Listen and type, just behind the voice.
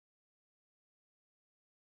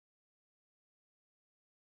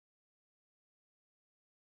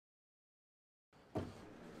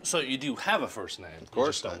So you do have a first name? Of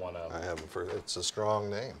course, you just don't want to. I have a first. It's a strong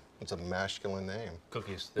name. It's a masculine name.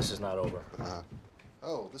 Cookies. This is not over.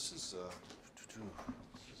 Oh, this is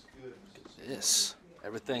good. This.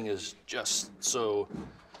 Everything is just so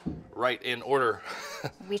right in order.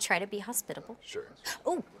 We try to be hospitable. Sure.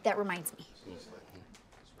 Oh, that reminds me.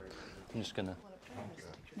 I'm just gonna.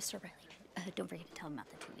 Mr. Riley, don't forget to tell him about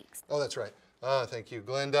the 2 weeks. Oh, that's right. Thank you,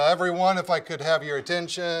 Glenda. Everyone, if I could have your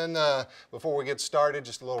attention before we get started,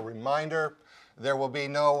 just a little reminder. There will be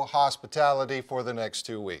no hospitality for the next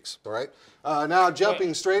 2 weeks. All right. Now,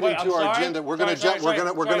 jumping straight into our agenda, we're going to jump. We're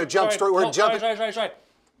going to jump straight. We're jumping. Sorry.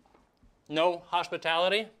 No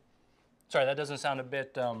hospitality. Sorry, that doesn't sound a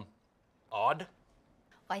bit odd.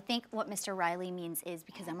 I think what Mr. Riley means is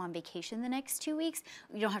because I'm on vacation the next 2 weeks,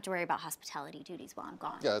 you don't have to worry about hospitality duties while I'm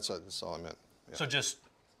gone. Yeah, that's all I meant. Yeah. So just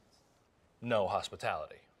no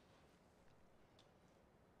hospitality.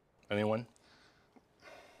 Anyone?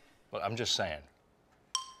 Well, I'm just saying.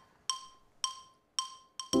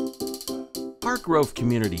 Park Grove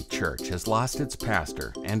Community Church has lost its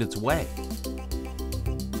pastor and its way,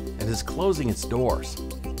 and is closing its doors,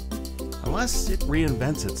 unless it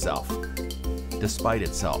reinvents itself, despite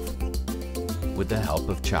itself, with the help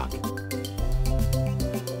of Chuck.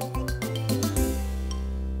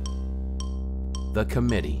 The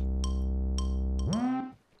committee.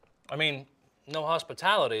 I mean, no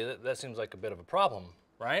hospitality, that seems like a bit of a problem,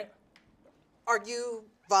 right? Are you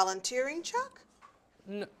volunteering, Chuck?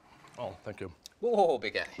 No. Oh, thank you. Whoa,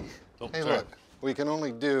 big guy. Oh, Hey, sorry. look, we can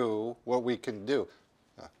only do what we can do.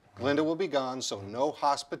 Glenda will be gone, so no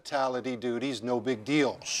hospitality duties, no big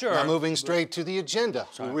deal. Sure. Now, moving straight to the agenda.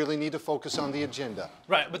 We really need to focus on the agenda.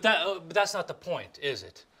 Right, but that's not the point, is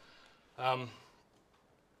it? Hold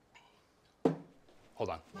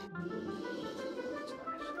on.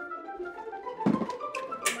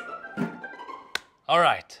 All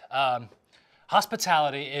right.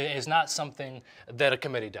 Hospitality is not something that a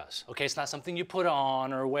committee does, okay? It's not something you put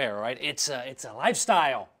on or wear, right? It's a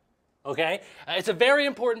lifestyle, okay? It's a very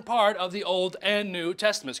important part of the Old and New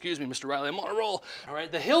Testament. Excuse me, Mr. Riley, I'm on a roll. All right,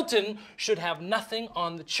 the Hilton should have nothing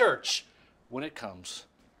on the church when it comes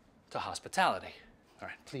to hospitality. All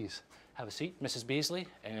right, please have a seat, Mrs. Beasley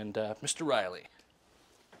and Mr. Riley.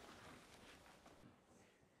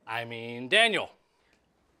 I mean, Daniel.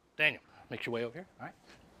 Daniel, make your way over here, all right?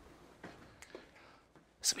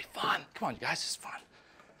 This will be fun. Come on, you guys, this is fun.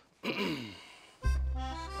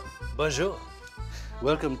 Bonjour.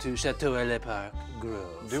 Welcome to Chateau Le Parc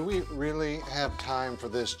Grove. Do we really have time for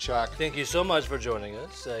this, Chuck? Thank you so much for joining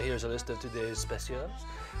us. Here's a list of today's specials.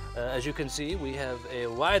 As you can see, we have a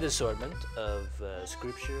wide assortment of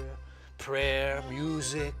scripture, prayer,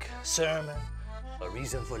 music, sermon, a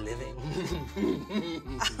reason for living.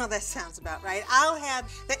 Oh, that sounds about right. I'll have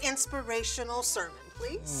the inspirational sermon,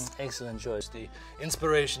 please. Excellent choice. The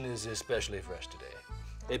inspiration is especially fresh today.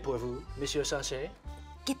 Et pour vous, Monsieur Sanchez?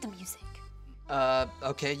 Get the music.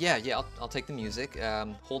 Okay, yeah, I'll take the music,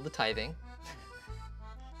 hold the tithing,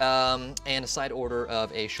 and a side order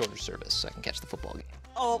of a shorter service so I can catch the football game.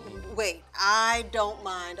 Oh, wait, I don't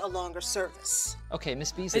mind a longer service. Okay,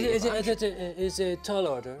 Miss Beasley. It's a tall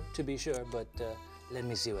order, to be sure, but let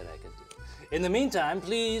me see what I can do. In the meantime,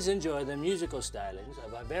 please enjoy the musical stylings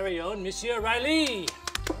of our very own Monsieur Riley.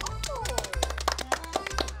 Oh.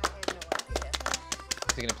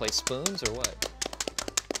 Is he gonna play spoons or what?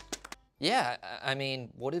 Yeah, I mean,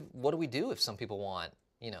 what do we do if some people want,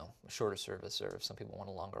 a shorter service, or if some people want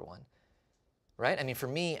a longer one, right? I mean, for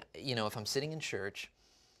me, if I'm sitting in church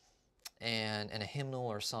and a hymnal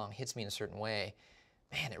or a song hits me in a certain way,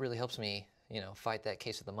 man, it really helps me, fight that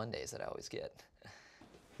case of the Mondays that I always get.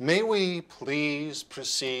 May we please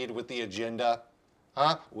proceed with the agenda?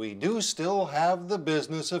 We do still have the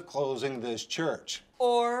business of closing this church.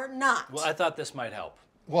 Or not. Well, I thought this might help.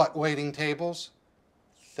 What, waiting tables?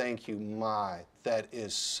 Thank you, that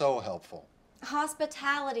is so helpful.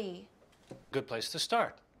 Hospitality. Good place to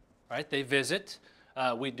start, right? They visit.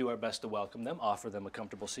 We do our best to welcome them, offer them a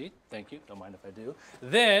comfortable seat. Thank you, don't mind if I do.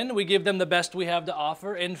 Then we give them the best we have to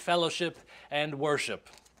offer in fellowship and worship.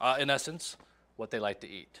 In essence, what they like to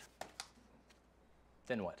eat.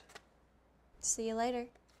 Then what? See you later.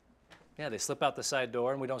 Yeah, they slip out the side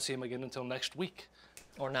door and we don't see them again until next week.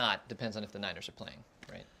 Or not, depends on if the Niners are playing,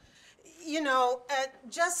 right?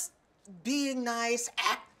 Just being nice,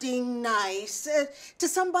 acting nice to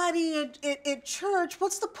somebody at church,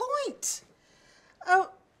 what's the point?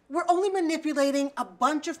 We're only manipulating a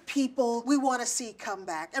bunch of people we want to see come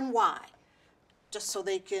back. And why? Just so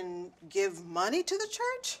they can give money to the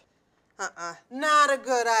church? Not a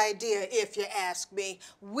good idea, if you ask me.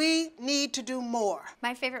 We need to do more.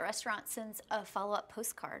 My favorite restaurant sends a follow-up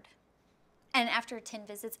postcard. And after 10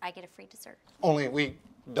 visits, I get a free dessert. Only we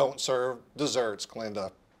don't serve desserts,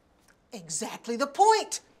 Glenda. Exactly the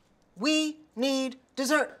point. We need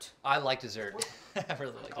dessert. I like dessert. I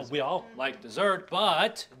really like dessert. We all like dessert,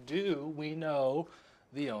 but do we know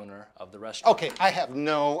the owner of the restaurant? Okay, I have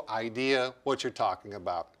no idea what you're talking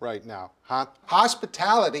about right now, huh?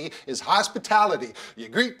 Hospitality is hospitality. You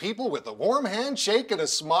greet people with a warm handshake and a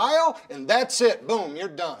smile, and that's it. Boom, you're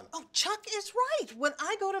done. Oh, Chuck is right. When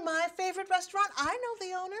I go to my favorite restaurant, I know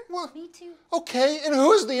the owner. Well, Me too. okay, and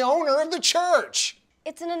who's the owner of the church?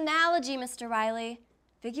 It's an analogy, Mr. Riley.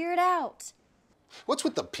 Figure it out. What's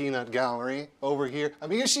with the peanut gallery over here? I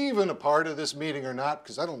mean, is she even a part of this meeting or not?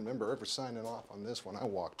 Because I don't remember ever signing off on this when I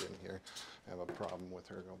walked in here. I have a problem with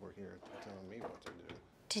her over here telling me what to do.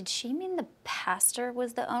 Did she mean the pastor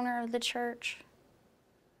was the owner of the church?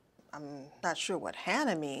 I'm not sure what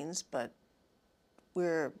Hannah means, but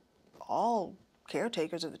we're all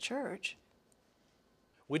caretakers of the church.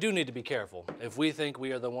 We do need to be careful. If we think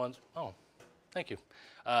we are the ones, oh, thank you.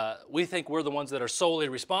 We think we're the ones that are solely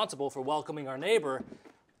responsible for welcoming our neighbor,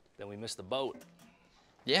 then we miss the boat.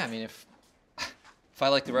 Yeah, I mean, if I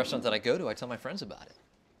like the restaurant that I go to, I tell my friends about it.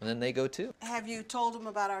 And then they go too. Have you told them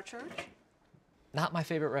about our church? Not my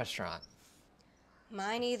favorite restaurant.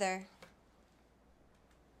 Mine either.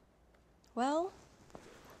 Well,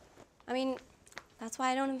 I mean, that's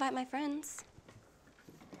why I don't invite my friends.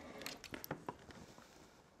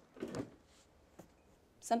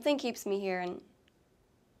 Something keeps me here, and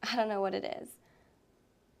I don't know what it is.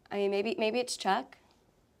 I mean, maybe it's Chuck.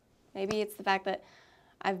 Maybe it's the fact that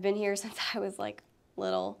I've been here since I was, like,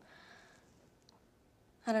 little.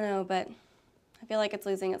 I don't know, but I feel like it's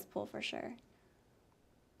losing its pull for sure.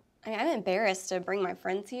 I mean, I'm embarrassed to bring my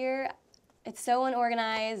friends here. It's so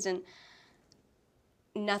unorganized, and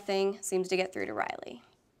nothing seems to get through to Riley.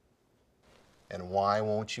 And why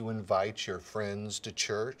won't you invite your friends to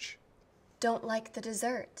church? Don't like the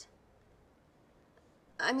dessert.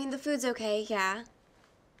 I mean, the food's okay, yeah,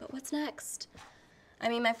 but what's next? I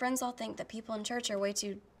mean, my friends all think that people in church are way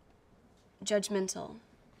too judgmental.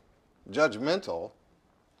 Judgmental?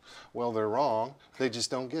 Well, they're wrong. They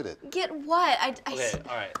just don't get it. Get what? Okay,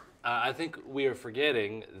 all right. I think we are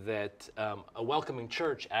forgetting that a welcoming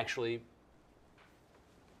church actually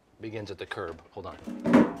begins at the curb. Hold on.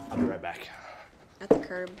 I'll be right back. At the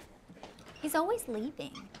curb. He's always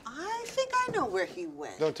leaving. I think I know where he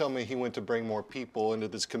went. Don't tell me he went to bring more people into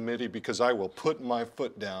this committee, because I will put my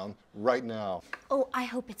foot down right now. Oh, I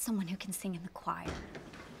hope it's someone who can sing in the choir.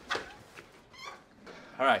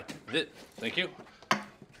 All right. Thank you.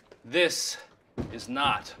 This is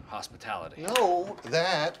not hospitality. No,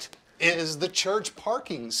 that is the church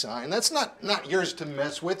parking sign. That's not yours to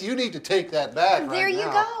mess with. You need to take that back There right you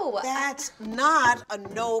now. go. That's not a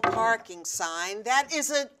no parking sign. That is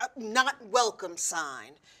a not welcome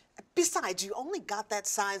sign. Besides, you only got that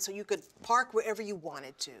sign so you could park wherever you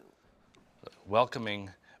wanted to. Welcoming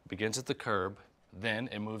begins at the curb, then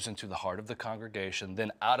it moves into the heart of the congregation,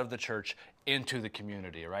 then out of the church into the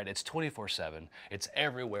community, right? It's 24/7. It's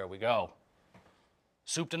everywhere we go.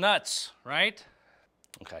 Soup to nuts, right?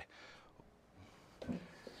 Okay.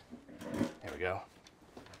 Here we go.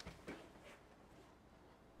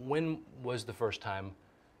 When was the first time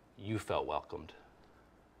you felt welcomed?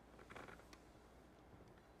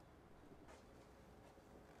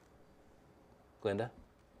 Glenda?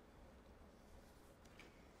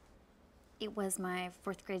 It was my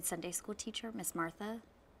 4th grade Sunday school teacher, Miss Martha,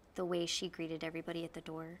 the way she greeted everybody at the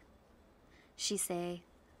door. She'd say,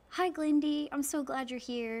 "Hi, Glendy, I'm so glad you're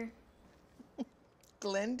here."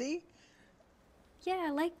 Glendy? Yeah, I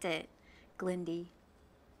liked it. Glendy.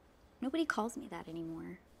 Nobody calls me that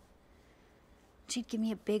anymore. She'd give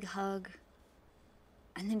me a big hug,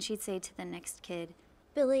 and then she'd say to the next kid,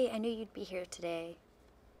 "Billy, I knew you'd be here today."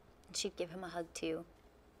 And she'd give him a hug too.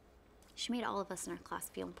 She made all of us in our class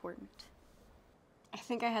feel important. I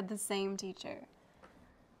think I had the same teacher.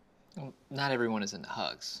 Well, not everyone is into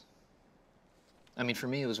hugs. I mean, for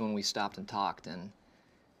me, it was when we stopped and talked, and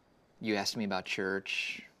you asked me about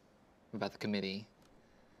church, about the committee.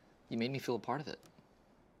 You made me feel a part of it.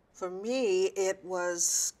 For me, it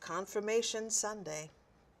was Confirmation Sunday.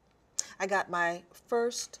 I got my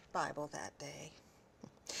first Bible that day.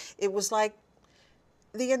 It was like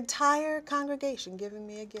the entire congregation giving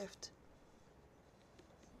me a gift.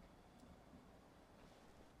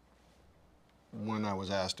 When I was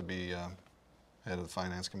asked to be head of the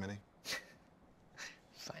finance committee.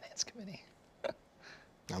 Finance committee.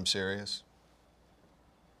 I'm serious.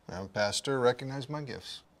 I'm a pastor, recognize my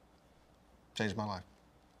gifts. Changed my life.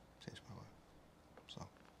 Changed my life. So,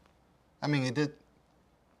 I mean, it did.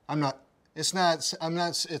 It's not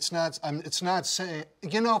saying,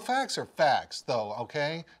 you know, facts are facts, though,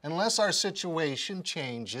 okay? Unless our situation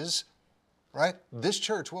changes, right, this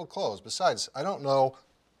church will close. Besides, I don't know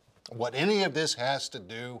what any of this has to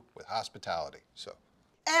do with hospitality, so.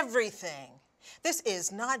 Everything. This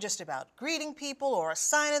is not just about greeting people or a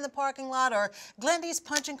sign in the parking lot or Glenda's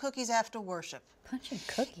punching cookies after worship. Punching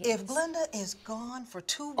cookies? If Glenda is gone for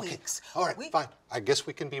 2 Okay. weeks... All right, fine. I guess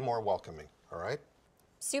we can be more welcoming, all right?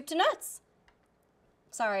 Soup to nuts.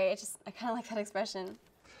 Sorry, I kind of like that expression.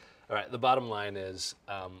 All right, the bottom line is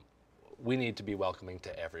we need to be welcoming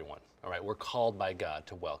to everyone. All right, we're called by God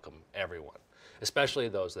to welcome everyone, especially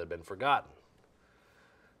those that have been forgotten.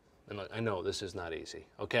 And look, I know this is not easy,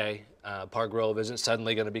 okay? Park Grove isn't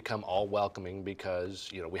suddenly going to become all welcoming because,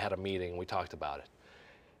 you know, we had a meeting and we talked about it.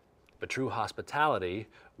 But true hospitality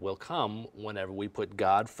will come whenever we put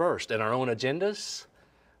God first, and our own agendas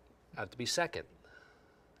have to be second,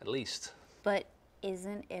 at least. But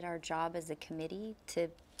isn't it our job as a committee to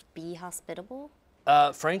be hospitable?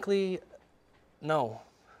 Frankly, no.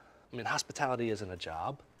 I mean, hospitality isn't a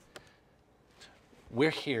job. We're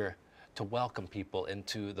here to welcome people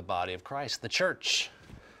into the body of Christ, the church.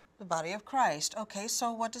 The body of Christ. Okay,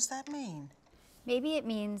 so what does that mean? Maybe it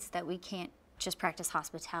means that we can't just practice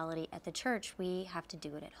hospitality at the church. We have to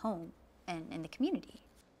do it at home and in the community.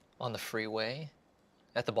 On the freeway,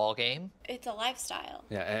 at the ball game. It's a lifestyle.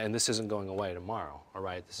 Yeah, and this isn't going away tomorrow, all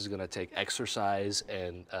right? This is going to take exercise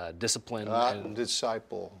and discipline. And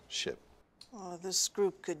discipleship. Oh, this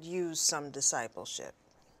group could use some discipleship.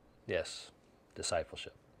 Yes,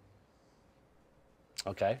 discipleship.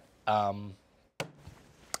 Okay. I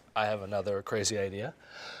have another crazy idea.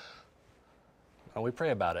 Why don't we pray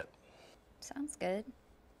about it? Sounds good.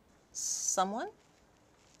 Someone?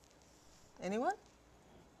 Anyone?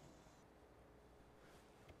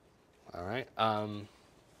 All right.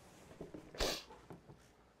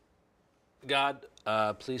 God,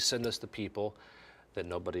 please send us the people that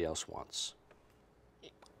nobody else wants.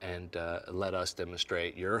 And let us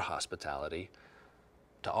demonstrate your hospitality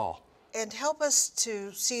to all. And help us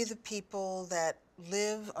to see the people that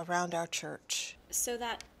live around our church. So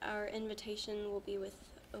that our invitation will be with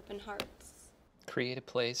open hearts. Create a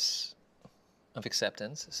place of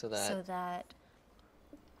acceptance so that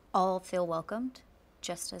all feel welcomed,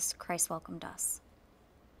 just as Christ welcomed us.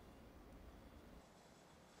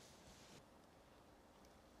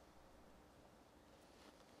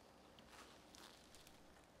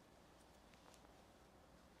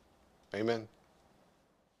 Amen.